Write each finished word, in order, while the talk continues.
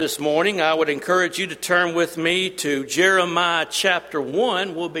This morning, I would encourage you to turn with me to Jeremiah chapter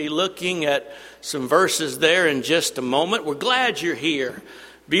 1. We'll be looking at some verses there in just a moment. We're glad you're here.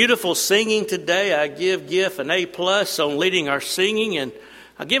 Beautiful singing today. I give Giff an A+ on leading our singing, and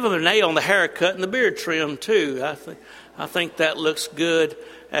I give him an A on the haircut and the beard trim too. I think that looks good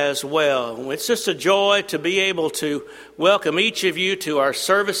as well. It's just a joy to be able to welcome each of you to our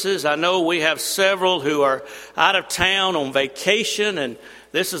services. I know we have several who are out of town on vacation, and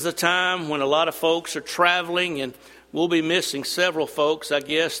this is the time when a lot of folks are traveling, and we'll be missing several folks, I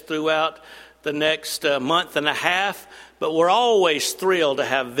guess, throughout the next month and a half. But we're always thrilled to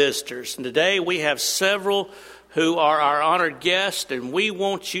have visitors. And today we have several who are our honored guests, and we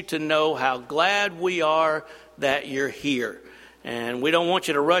want you to know how glad we are that you're here. And we don't want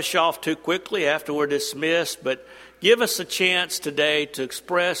you to rush off too quickly after we're dismissed, but give us a chance today to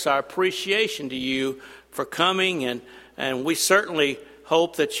express our appreciation to you for coming, and we certainly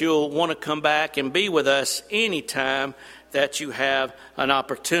hope that you'll want to come back and be with us anytime that you have an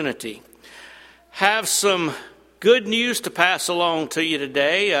opportunity. Have some good news to pass along to you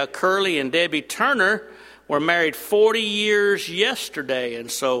today. Curly and Debbie Turner were married 40 years yesterday,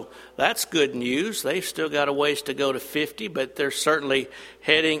 and so that's good news. They've still got a ways to go to 50, but they're certainly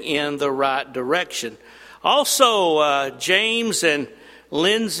heading in the right direction. Also, James and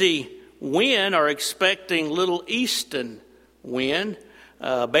Lindsay Wynn are expecting little Easton Wynn,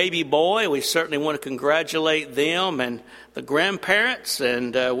 baby boy. We certainly want to congratulate them and the grandparents,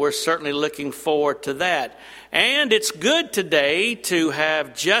 and we're certainly looking forward to that. And it's good today to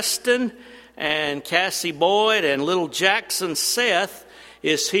have Justin and Cassie Boyd, and little Jackson Seth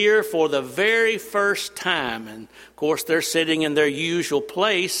is here for the very first time. And of course, they're sitting in their usual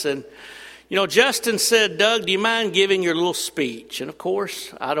place. And you know, Justin said, "Doug, do you mind giving your little speech?" And of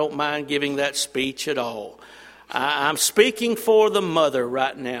course, I don't mind giving that speech at all. I'm speaking for the mother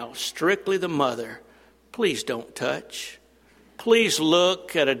right now, strictly the mother. Please don't touch. Please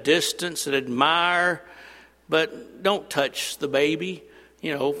look at a distance and admire, but don't touch the baby.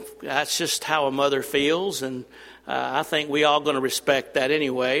 You know, that's just how a mother feels, and I think we all going to respect that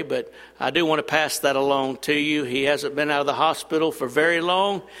anyway, but I do want to pass that along to you. He hasn't been out of the hospital for very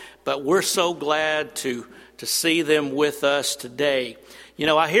long, but we're so glad to see them with us today. You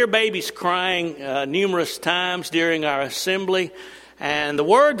know, I hear babies crying numerous times during our assembly, and the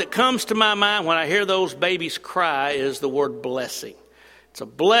word that comes to my mind when I hear those babies cry is the word blessing. It's a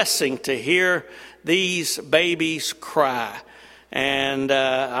blessing to hear these babies cry, and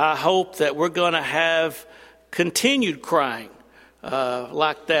I hope that we're going to have continued crying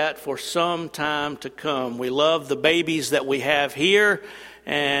like that for some time to come. We love the babies that we have here,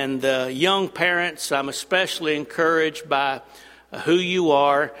 and the young parents, I'm especially encouraged by who you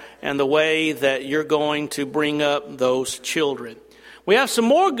are and the way that you're going to bring up those children. We have some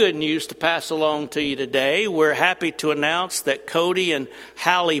more good news to pass along to you today. We're happy to announce that Cody and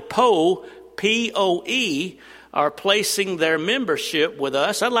Hallie Poe, P-O-E, are placing their membership with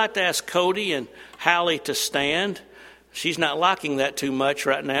us. I'd like to ask Cody and Hallie to stand. She's not liking that too much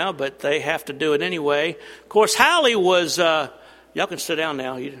right now, but they have to do it anyway. Of course, Hallie was, y'all can sit down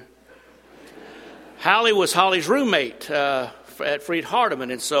now. Hallie was Holly's roommate at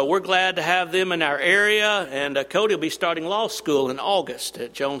Freed-Hardeman, and so we're glad to have them in our area, and Cody will be starting law school in August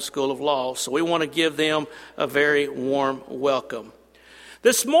at Jones School of Law, so we want to give them a very warm welcome.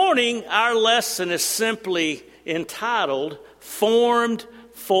 This morning, our lesson is simply entitled, Formed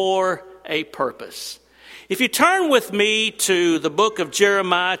for a Purpose. If you turn with me to the book of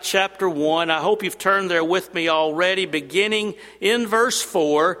Jeremiah chapter 1, I hope you've turned there with me already, beginning in verse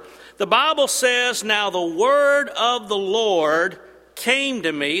 4, the Bible says, "Now the word of the Lord came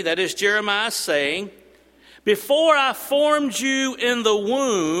to me," that is Jeremiah saying, "Before I formed you in the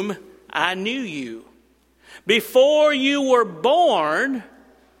womb, I knew you. Before you were born,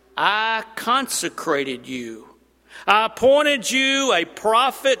 I consecrated you. I appointed you a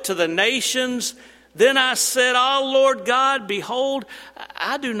prophet to the nations. Then I said, O Lord God, behold,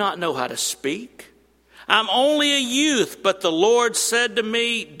 I do not know how to speak. I'm only a youth, but the Lord said to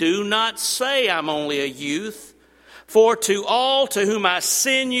me, do not say I'm only a youth. For to all to whom I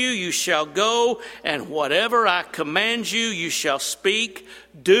send you, you shall go, and whatever I command you, you shall speak.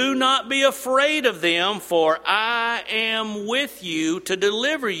 Do not be afraid of them, for I am with you to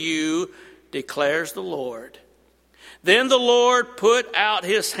deliver you, declares the Lord. Then the Lord put out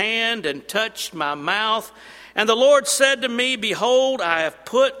his hand and touched my mouth. And the Lord said to me, behold, I have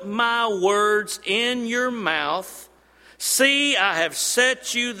put my words in your mouth. See, I have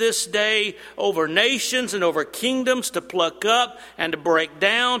set you this day over nations and over kingdoms to pluck up and to break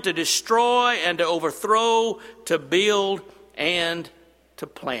down, to destroy and to overthrow, to build and to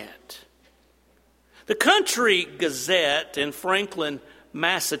plant. The Country Gazette in Franklin,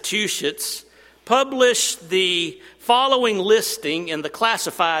 Massachusetts, published the following listing in the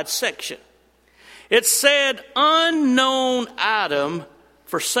classified section. It said, "Unknown item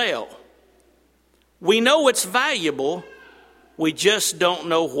for sale. We know it's valuable, we just don't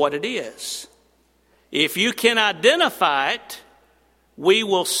know what it is. If you can identify it, we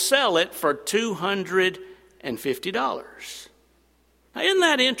will sell it for $250. Now, isn't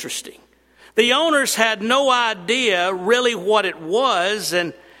that interesting? The owners had no idea really what it was,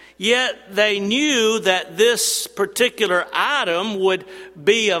 and yet they knew that this particular item would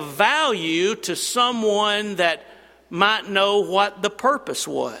be of value to someone that might know what the purpose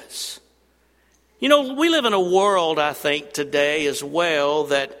was. You know, we live in a world, I think, today as well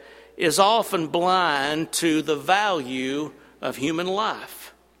that is often blind to the value of human life.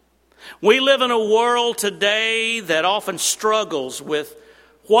 We live in a world today that often struggles with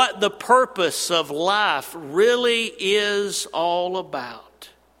what the purpose of life really is all about.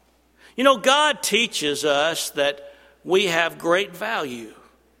 You know, God teaches us that we have great value.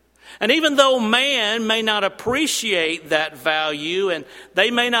 And even though man may not appreciate that value and they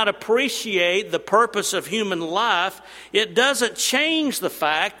may not appreciate the purpose of human life, it doesn't change the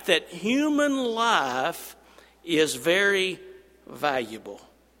fact that human life is very valuable.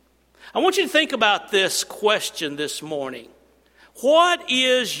 I want you to think about this question this morning. What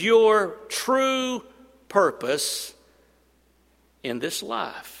is your true purpose in this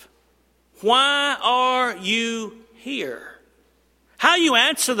life? Why are you here? How you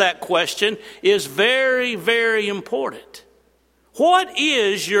answer that question is very, very important. What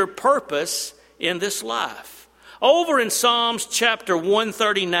is your purpose in this life? Over in Psalms chapter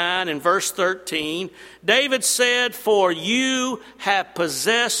 139 and verse 13, David said, "For you have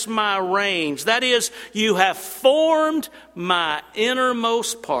possessed my reins." That is, you have formed my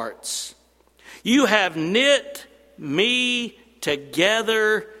innermost parts. You have knit me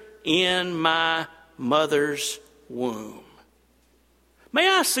together in my mother's womb. May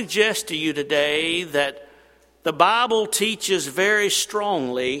I suggest to you today that the Bible teaches very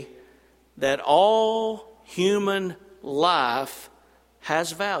strongly that all human life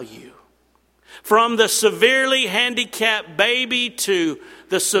has value. From the severely handicapped baby to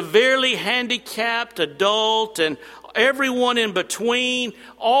the severely handicapped adult and everyone in between,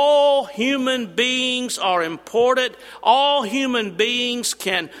 all human beings are important. All human beings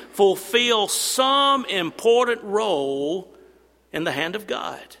can fulfill some important role in the hand of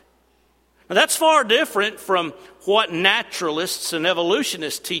God. Now, that's far different from what naturalists and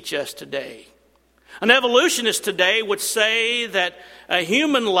evolutionists teach us today. An evolutionist today would say that a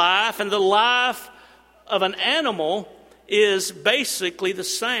human life and the life of an animal is basically the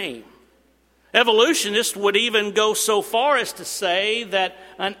same. Evolutionists would even go so far as to say that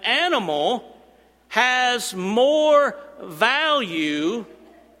an animal has more value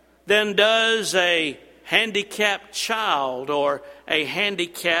than does a handicapped child or a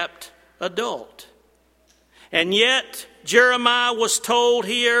handicapped adult. And yet, Jeremiah was told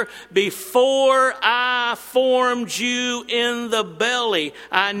here, "Before I formed you in the belly,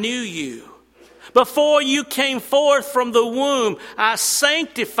 I knew you. Before you came forth from the womb, I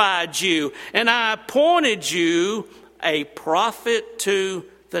sanctified you, and I appointed you a prophet to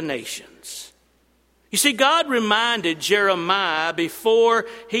the nations." You see, God reminded Jeremiah before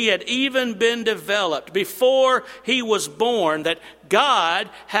he had even been developed, before he was born, that God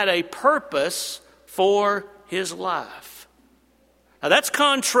had a purpose for his life. Now, that's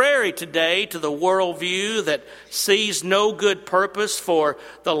contrary today to the worldview that sees no good purpose for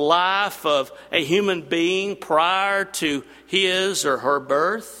the life of a human being prior to his or her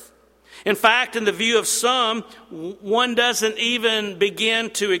birth. In fact, in the view of some, one doesn't even begin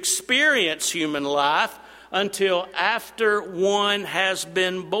to experience human life until after one has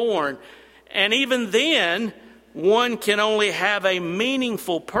been born. And even then, one can only have a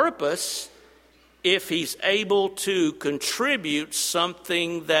meaningful purpose if he's able to contribute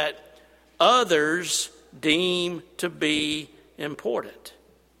something that others deem to be important.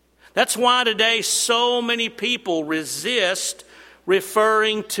 That's why today so many people resist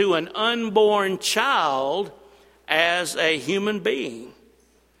referring to an unborn child as a human being.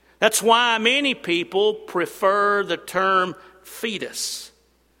 That's why many people prefer the term fetus,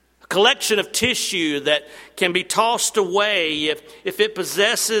 a collection of tissue that can be tossed away if it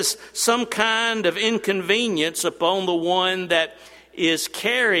possesses some kind of inconvenience upon the one that is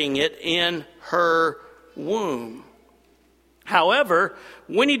carrying it in her womb. However,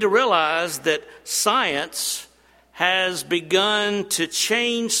 we need to realize that science has begun to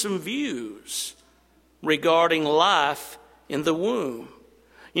change some views regarding life in the womb.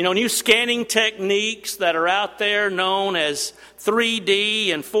 New scanning techniques that are out there known as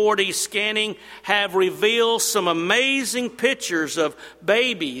 3D and 4D scanning have revealed some amazing pictures of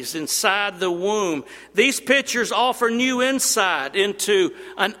babies inside the womb. These pictures offer new insight into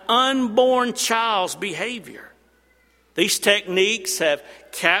an unborn child's behavior. These techniques have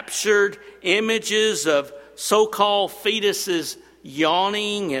captured images of so-called fetuses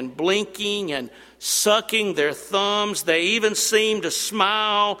yawning and blinking and sucking their thumbs. They even seem to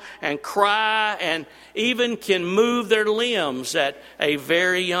smile and cry and even can move their limbs at a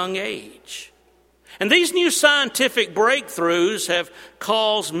very young age. And these new scientific breakthroughs have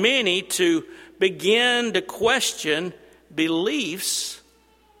caused many to begin to question beliefs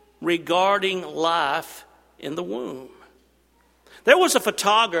regarding life in the womb. There was a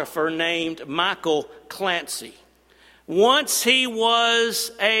photographer named Michael Clancy. Once he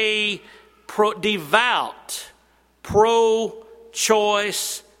was a devout,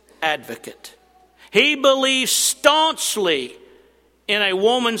 pro-choice advocate. He believed staunchly in a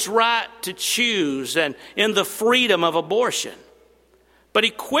woman's right to choose and in the freedom of abortion. But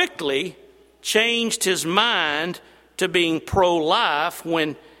he quickly changed his mind to being pro-life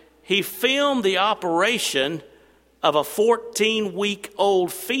when he filmed the operation of a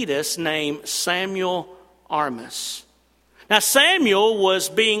 14-week-old fetus named Samuel Armas. Now, Samuel was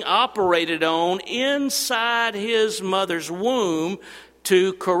being operated on inside his mother's womb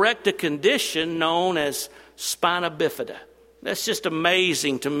to correct a condition known as spina bifida. That's just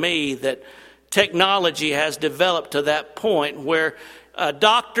amazing to me that technology has developed to that point where a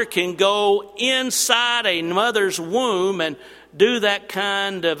doctor can go inside a mother's womb and do that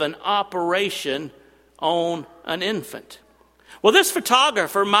kind of an operation on an infant. Well, this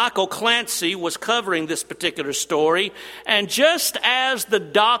photographer, Michael Clancy, was covering this particular story, and just as the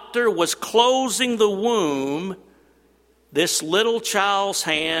doctor was closing the womb, this little child's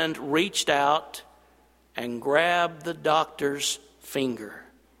hand reached out and grabbed the doctor's finger.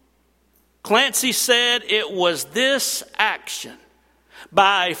 Clancy said it was this action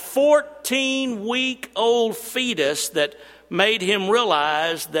by a 14-week-old fetus that made him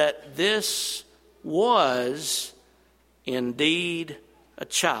realize that this was indeed a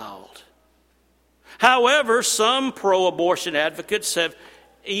child. However, some pro-abortion advocates have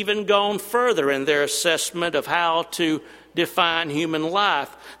even gone further in their assessment of how to define human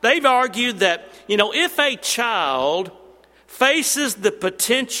life. They've argued that, if a child faces the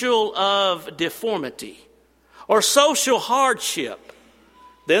potential of deformity or social hardship,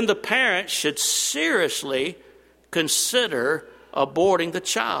 then the parent should seriously consider aborting the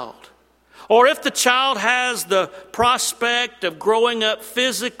child. Or if the child has the prospect of growing up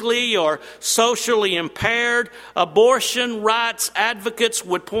physically or socially impaired, abortion rights advocates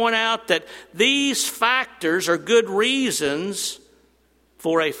would point out that these factors are good reasons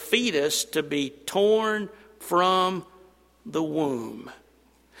for a fetus to be torn from the womb.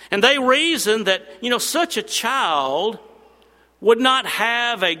 And they reason that, such a child would not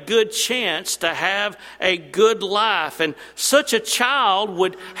have a good chance to have a good life, and such a child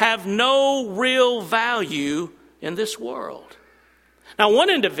would have no real value in this world. Now, one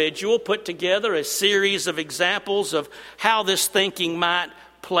individual put together a series of examples of how this thinking might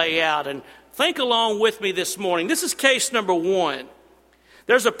play out, and think along with me this morning. This is case number one.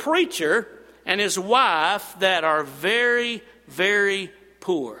 There's a preacher and his wife that are very, very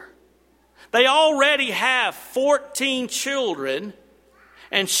poor. They already have 14 children,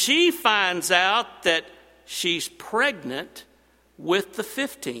 and she finds out that she's pregnant with the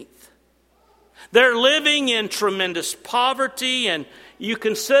 15th. They're living in tremendous poverty, and you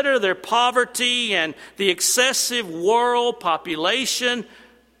consider their poverty and the excessive world population.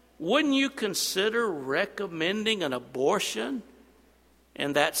 Wouldn't you consider recommending an abortion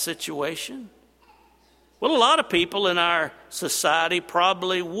in that situation? Well, a lot of people in our society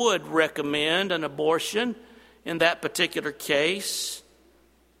probably would recommend an abortion in that particular case.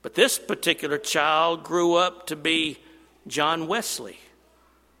 But this particular child grew up to be John Wesley,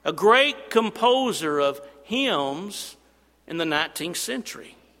 a great composer of hymns in the 19th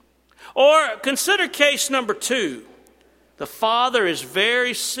century. Or consider case number two. The father is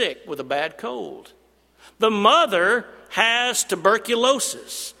very sick with a bad cold. The mother has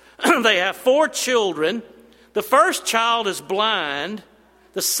tuberculosis. They have 4 children. The first child is blind.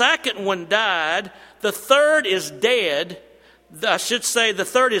 The second one died. The third is dead. The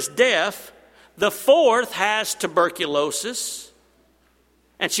third is deaf. The fourth has tuberculosis.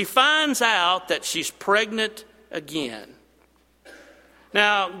 And she finds out that she's pregnant again.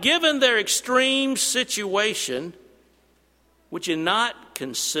 Now, given their extreme situation, would you not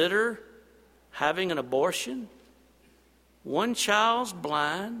consider having an abortion? one child's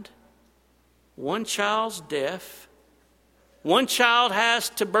blind, one child's deaf, one child has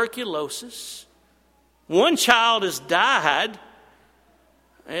tuberculosis, one child has died,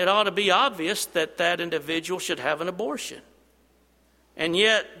 it ought to be obvious that that individual should have an abortion. And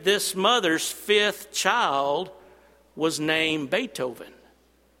yet this mother's fifth child was named Beethoven.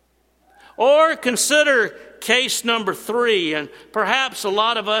 Or consider case number 3, and perhaps a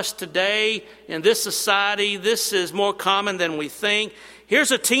lot of us today in this society, this is more common than we think.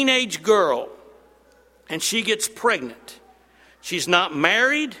 Here's a teenage girl, and she gets pregnant. She's not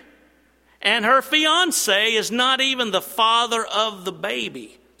married, and her fiancé is not even the father of the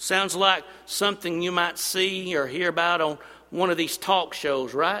baby. Sounds like something you might see or hear about on one of these talk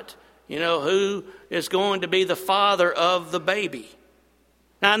shows, right? You know, who is going to be the father of the baby?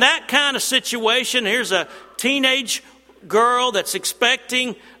 Now, in that kind of situation, here's a teenage girl that's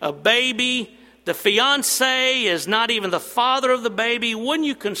expecting a baby. The fiancé is not even the father of the baby. Wouldn't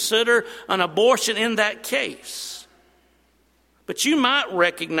you consider an abortion in that case? But you might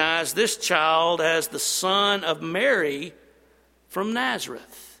recognize this child as the son of Mary from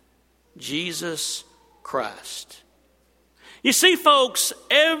Nazareth, Jesus Christ. You see, folks,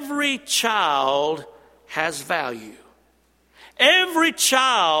 every child has value. Every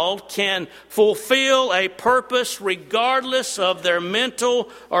child can fulfill a purpose regardless of their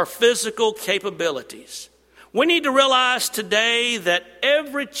mental or physical capabilities. We need to realize today that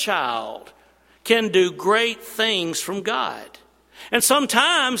every child can do great things from God. And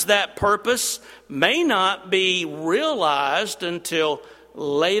sometimes that purpose may not be realized until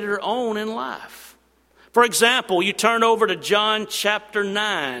later on in life. For example, you turn over to John chapter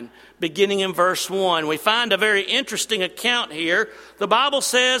 9, beginning in verse 1. We find a very interesting account here. The Bible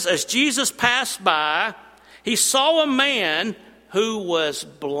says, as Jesus passed by, he saw a man who was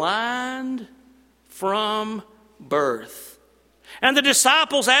blind from birth. And the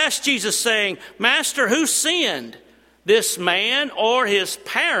disciples asked Jesus, saying, Master, who sinned, this man or his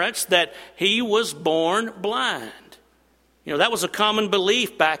parents, that he was born blind? You know, that was a common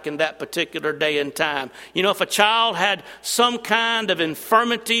belief back in that particular day and time. You know, if a child had some kind of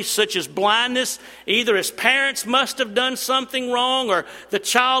infirmity such as blindness, either his parents must have done something wrong or the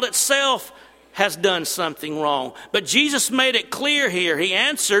child itself has done something wrong. But Jesus made it clear here. He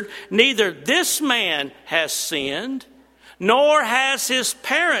answered, neither this man has sinned, nor has his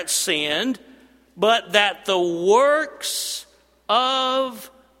parents sinned, but that the works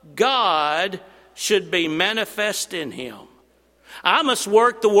of God should be manifest in him. I must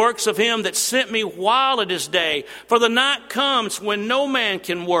work the works of him that sent me while it is day. For the night comes when no man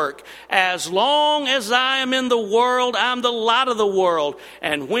can work. As long as I am in the world, I am the light of the world.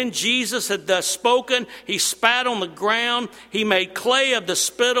 And when Jesus had thus spoken, he spat on the ground. He made clay of the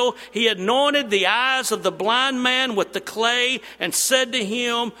spittle. He anointed the eyes of the blind man with the clay and said to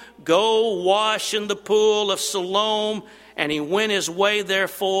him, Go wash in the pool of Siloam. And he went his way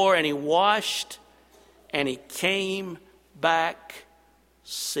therefore, and he washed, and he came back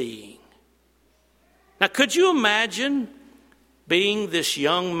seeing. Now, could you imagine being this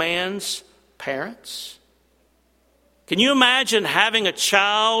young man's parents? Can you imagine having a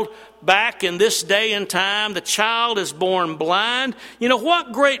child back in this day and time? The child is born blind. You know,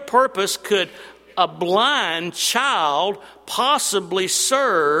 what great purpose could a blind child possibly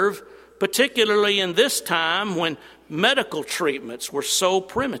serve, particularly in this time when medical treatments were so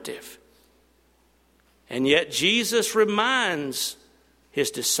primitive? And yet Jesus reminds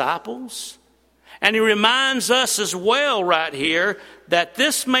his disciples, and he reminds us as well right here, that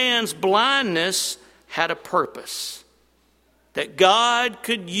this man's blindness had a purpose that God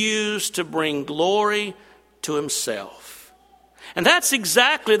could use to bring glory to himself. And that's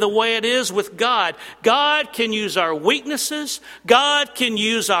exactly the way it is with God. God can use our weaknesses. God can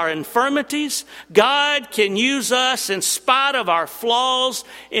use our infirmities. God can use us in spite of our flaws,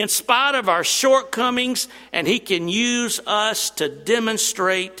 in spite of our shortcomings, and he can use us to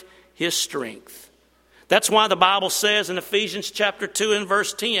demonstrate his strength. That's why the Bible says in Ephesians chapter 2 and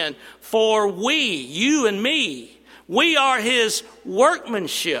verse 10, For we, you and me, we are his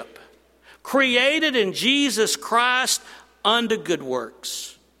workmanship, created in Jesus Christ unto good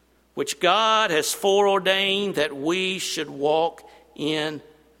works, which God has foreordained that we should walk in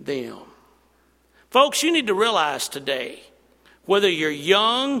them. Folks, you need to realize today, whether you're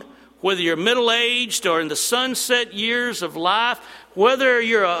young, whether you're middle-aged or in the sunset years of life, whether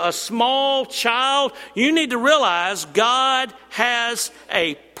you're a small child, you need to realize God has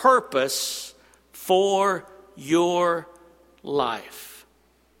a purpose for your life.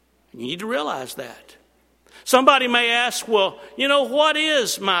 You need to realize that. Somebody may ask, well, you know, what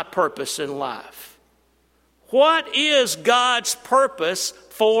is my purpose in life? What is God's purpose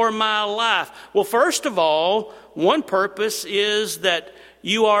for my life? Well, first of all, one purpose is that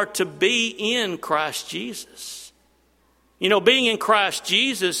you are to be in Christ Jesus. You know, being in Christ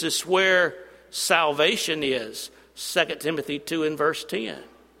Jesus is where salvation is. 2 Timothy 2 and verse 10.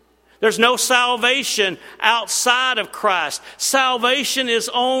 There's no salvation outside of Christ. Salvation is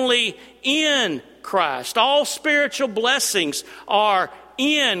only in Christ. All spiritual blessings are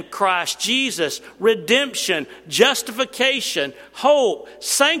in Christ Jesus. Redemption, justification, hope,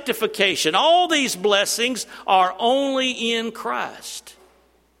 sanctification. All these blessings are only in Christ.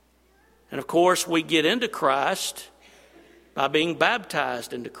 And of course, we get into Christ by being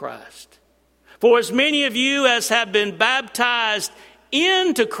baptized into Christ. For as many of you as have been baptized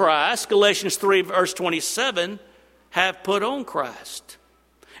into Christ, Galatians 3 verse 27, have put on Christ.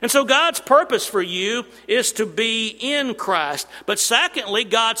 And so God's purpose for you is to be in Christ. But secondly,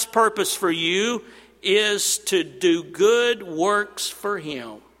 God's purpose for you is to do good works for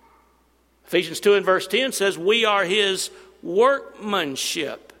Him. Ephesians 2 and verse 10 says, we are His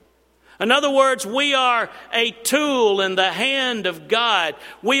workmanship. In other words, we are a tool in the hand of God.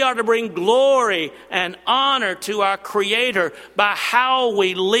 We are to bring glory and honor to our Creator by how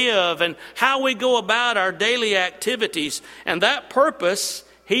we live and how we go about our daily activities. And that purpose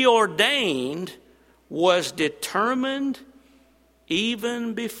He ordained was determined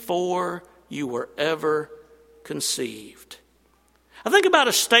even before you were ever conceived. I think about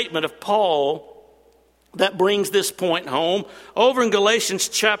a statement of Paul that brings this point home over in Galatians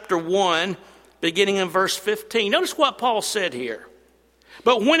chapter 1, beginning in verse 15. Notice what Paul said here.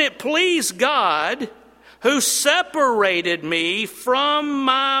 But when it pleased God, who separated me from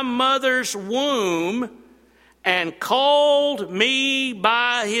my mother's womb and called me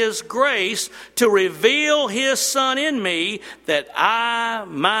by His grace to reveal His Son in me, that I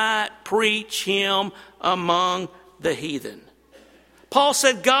might preach Him among the heathen. Paul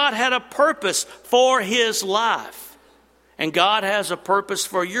said God had a purpose for his life. And God has a purpose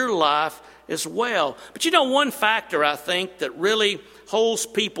for your life as well. But you know, one factor I think that really holds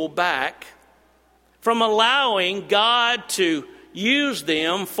people back from allowing God to use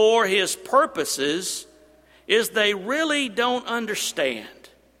them for His purposes is they really don't understand.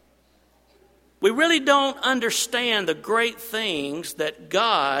 We really don't understand the great things that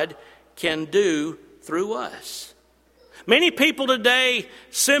God can do through us. Many people today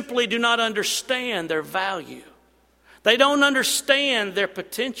simply do not understand their value. They don't understand their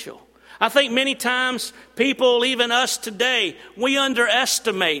potential. I think many times people, even us today, we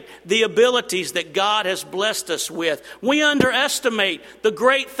underestimate the abilities that God has blessed us with. We underestimate the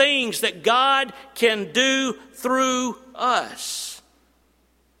great things that God can do through us.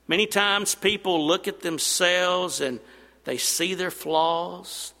 Many times people look at themselves and they see their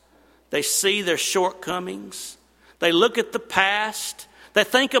flaws. They see their shortcomings. They look at the past. They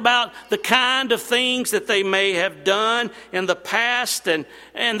think about the kind of things that they may have done in the past, and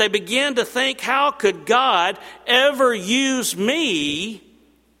they begin to think, how could God ever use me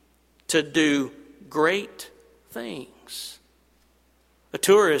to do great things? A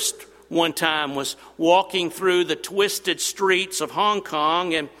tourist one time was walking through the twisted streets of Hong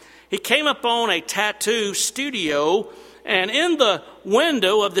Kong, and he came upon a tattoo studio. And in the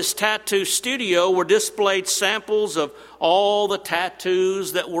window of this tattoo studio were displayed samples of all the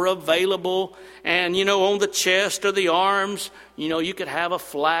tattoos that were available. And, you know, on the chest or the arms, you know, you could have a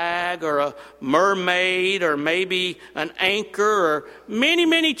flag or a mermaid or maybe an anchor, or many,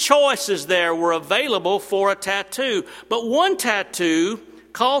 many choices there were available for a tattoo. But one tattoo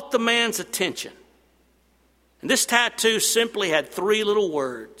caught the man's attention. And this tattoo simply had 3 little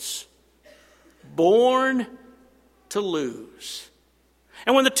words: born to lose.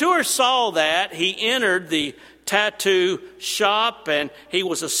 And when the tourist saw that, he entered the tattoo shop and he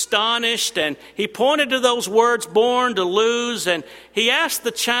was astonished, and he pointed to those words, born to lose, and he asked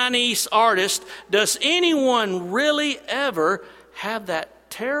the Chinese artist, does anyone really ever have that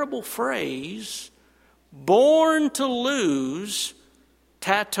terrible phrase, born to lose,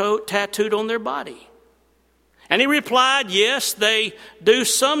 tattooed on their body? And he replied, yes, they do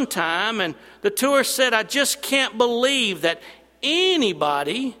sometime. And the tourist said, I just can't believe that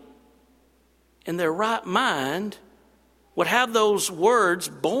anybody in their right mind would have those words,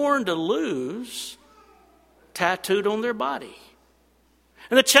 born to lose, tattooed on their body.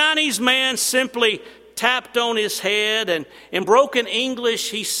 And the Chinese man simply tapped on his head, and in broken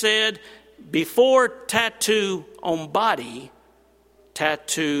English he said, before tattoo on body,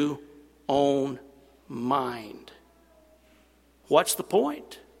 tattoo on mind. What's the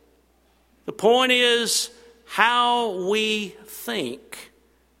point? The point is how we think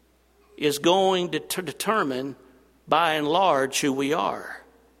is going to determine, by and large, who we are.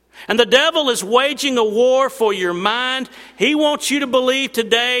 And the devil is waging a war for your mind. He wants you to believe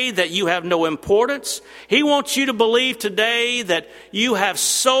today that you have no importance. He wants you to believe today that you have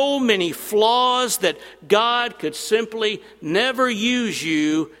so many flaws that God could simply never use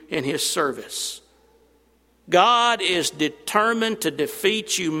you in His service. God is determined to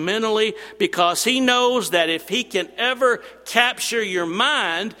defeat you mentally because He knows that if He can ever capture your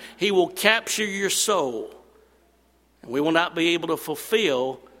mind, He will capture your soul. And we will not be able to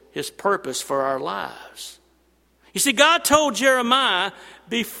fulfill His purpose for our lives. You see, God told Jeremiah,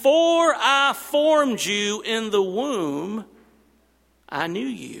 before I formed you in the womb, I knew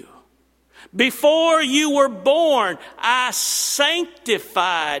you. Before you were born, I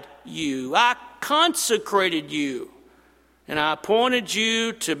sanctified you. I consecrated you. And I appointed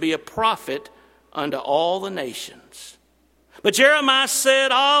you to be a prophet unto all the nations. But Jeremiah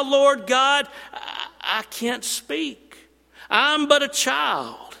said, "Oh, Lord God, I can't speak. I'm but a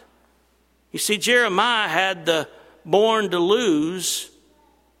child." You see, Jeremiah had the born to lose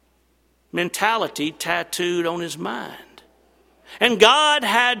mentality tattooed on his mind. And God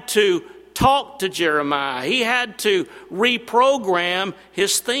had to talk to Jeremiah. He had to reprogram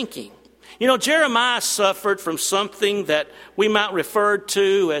his thinking. You know, Jeremiah suffered from something that we might refer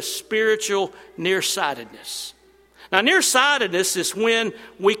to as spiritual nearsightedness. Now, nearsightedness is when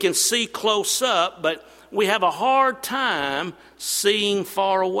we can see close up, but we have a hard time seeing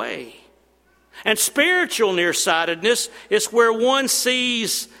far away. And spiritual nearsightedness is where one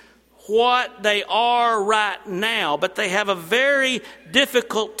sees what they are right now, but they have a very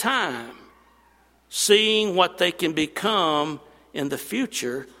difficult time seeing what they can become in the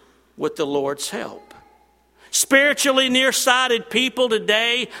future with the Lord's help. Spiritually nearsighted people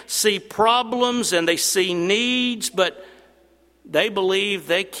today see problems and they see needs, but they believe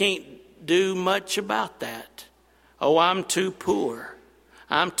they can't do much about that. Oh, I'm too poor.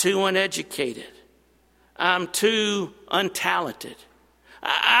 I'm too uneducated. I'm too untalented.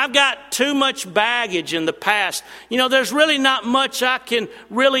 I've got too much baggage in the past. You know, there's really not much I can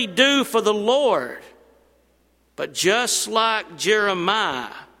really do for the Lord. But just like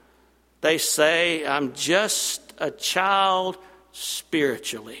Jeremiah, they say, I'm just a child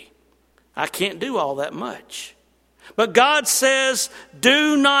spiritually. I can't do all that much. But God says,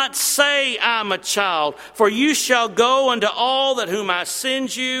 do not say I'm a child, for you shall go unto all that whom I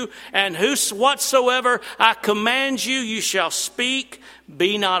send you, and whatsoever I command you, you shall speak.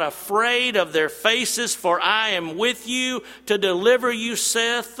 Be not afraid of their faces, for I am with you to deliver you,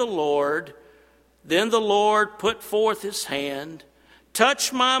 saith the Lord. Then the Lord put forth his hand,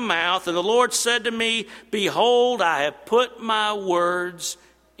 touched my mouth, and the Lord said to me, behold, I have put my words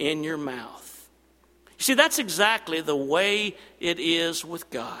in your mouth. You see, that's exactly the way it is with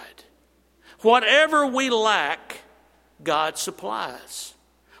God. Whatever we lack, God supplies.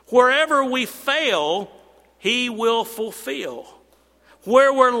 Wherever we fail, He will fulfill.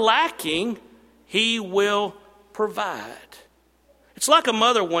 Where we're lacking, He will provide. It's like a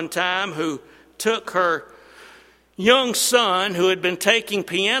mother one time who took her young son who had been taking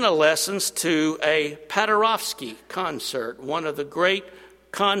piano lessons to a Paderewski concert, one of the great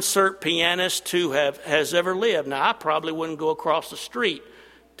concert pianist who has ever lived. Now, I probably wouldn't go across the street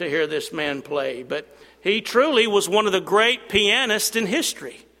to hear this man play, but he truly was one of the great pianists in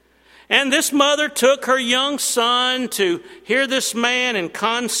history. And this mother took her young son to hear this man in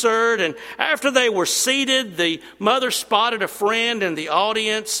concert, and after they were seated, the mother spotted a friend in the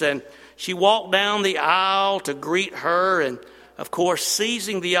audience, and she walked down the aisle to greet her, and of course,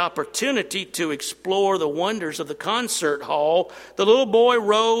 seizing the opportunity to explore the wonders of the concert hall, the little boy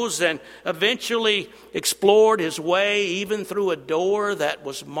rose and eventually explored his way even through a door that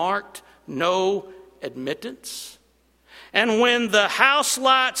was marked no admittance. And when the house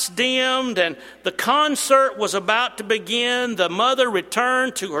lights dimmed and the concert was about to begin, the mother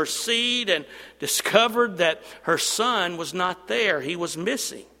returned to her seat and discovered that her son was not there. He was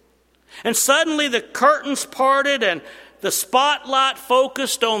missing. And suddenly the curtains parted and the spotlight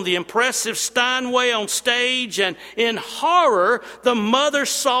focused on the impressive Steinway on stage, and in horror, the mother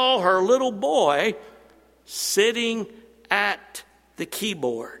saw her little boy sitting at the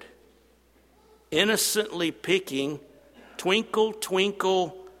keyboard, innocently picking Twinkle,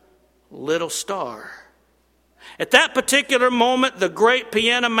 Twinkle, Little Star. At that particular moment, the great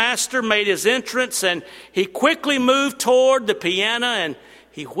piano master made his entrance, and he quickly moved toward the piano, and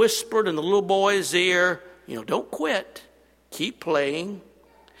he whispered in the little boy's ear, don't quit. Keep playing.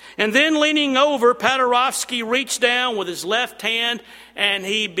 And then leaning over, Paderewski reached down with his left hand and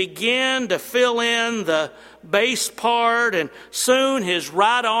he began to fill in the bass part, and soon his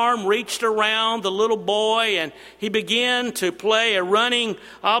right arm reached around the little boy and he began to play a running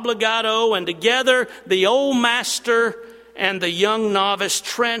obligato, and together the old master and the young novice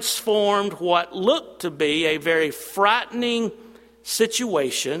transformed what looked to be a very frightening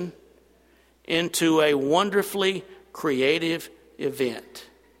situation into a wonderfully creative event.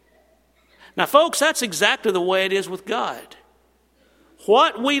 Now, folks, that's exactly the way it is with God.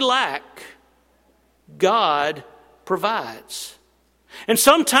 What we lack, God provides. And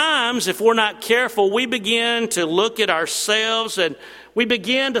sometimes, if we're not careful, we begin to look at ourselves and we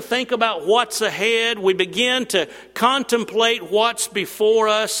begin to think about what's ahead. We begin to contemplate what's before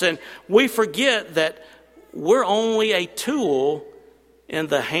us, and we forget that we're only a tool in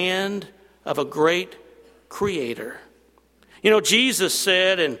the hand of a great Creator. You know, Jesus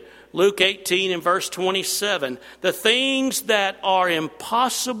said in Luke 18 and verse 27, the things that are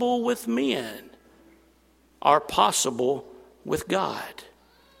impossible with men are possible with God.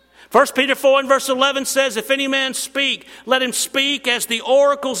 1 Peter 4 and verse 11 says, if any man speak, let him speak as the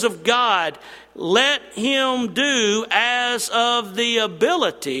oracles of God. Let him do as of the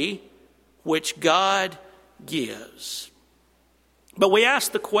ability which God gives. But we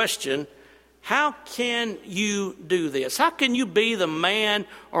ask the question, how can you do this? How can you be the man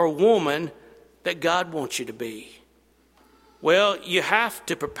or woman that God wants you to be? Well, you have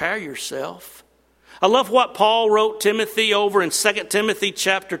to prepare yourself. I love what Paul wrote Timothy over in 2 Timothy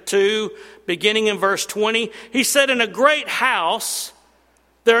chapter 2, beginning in verse 20. He said, in a great house,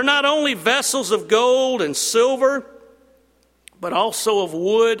 there are not only vessels of gold and silver, but also of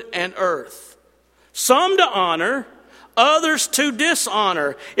wood and earth, some to honor, others to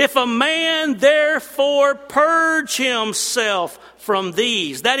dishonor. If a man therefore purge himself from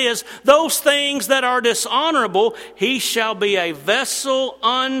these, that is, those things that are dishonorable, he shall be a vessel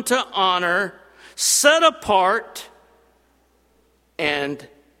unto honor, set apart and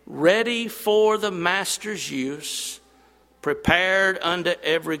ready for the master's use, prepared unto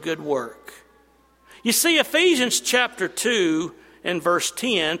every good work. You see, Ephesians chapter 2 and verse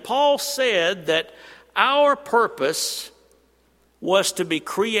 10, Paul said that our purpose was to be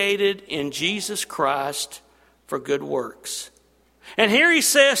created in Jesus Christ for good works. And here he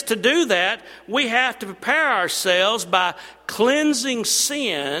says to do that, we have to prepare ourselves by cleansing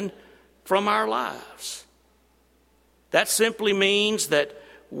sin from our lives. That simply means that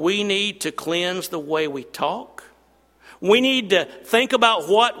we need to cleanse the way we talk. We need to think about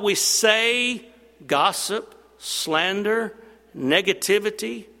what we say, gossip, slander,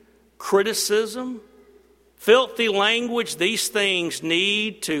 negativity, criticism, filthy language. These things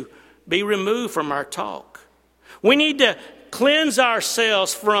need to be removed from our talk. We need to cleanse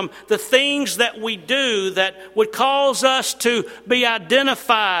ourselves from the things that we do that would cause us to be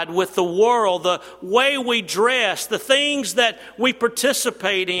identified with the world, the way we dress, the things that we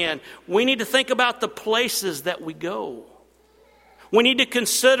participate in. We need to think about the places that we go. We need to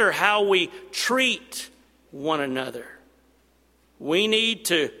consider how we treat one another. We need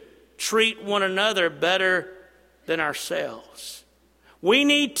to treat one another better than ourselves. We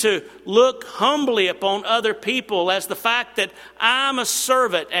need to look humbly upon other people as the fact that I'm a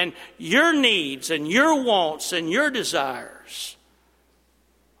servant and your needs and your wants and your desires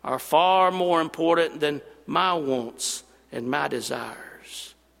are far more important than my wants and my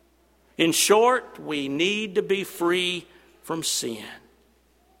desires. In short, we need to be free from sin.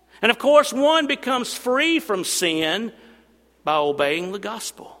 And of course, one becomes free from sin by obeying the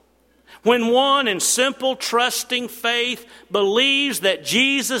gospel. When one in simple, trusting faith believes that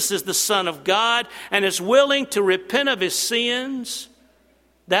Jesus is the Son of God and is willing to repent of his sins,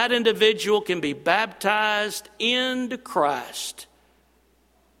 that individual can be baptized into Christ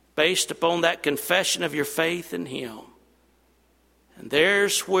based upon that confession of your faith in him. And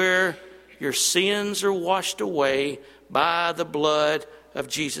there's where your sins are washed away by the blood of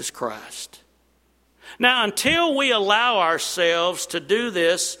Jesus Christ. Now, until we allow ourselves to do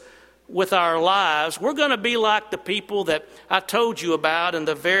this with our lives, we're going to be like the people that I told you about in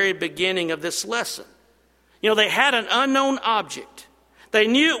the very beginning of this lesson. You know, they had an unknown object. They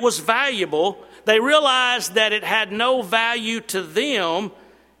knew it was valuable. They realized that it had no value to them.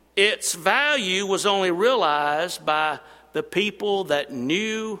 Its value was only realized by the people that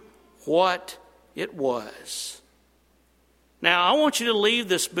knew what it was. Now, I want you to leave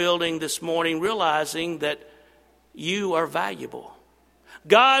this building this morning realizing that you are valuable.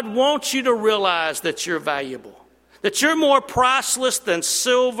 God wants you to realize that you're valuable, that you're more priceless than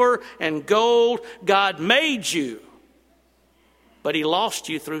silver and gold. God made you but he lost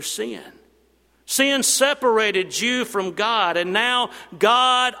you through sin. Sin separated you from God, and now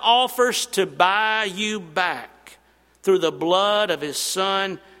God offers to buy you back through the blood of his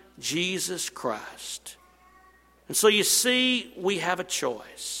Son, Jesus Christ. And so you see, we have a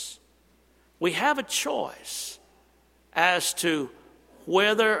choice. We have a choice as to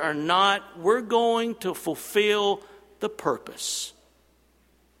whether or not we're going to fulfill the purpose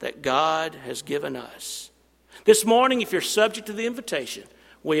that God has given us. This morning, if you're subject to the invitation,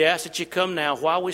 we ask that you come now while we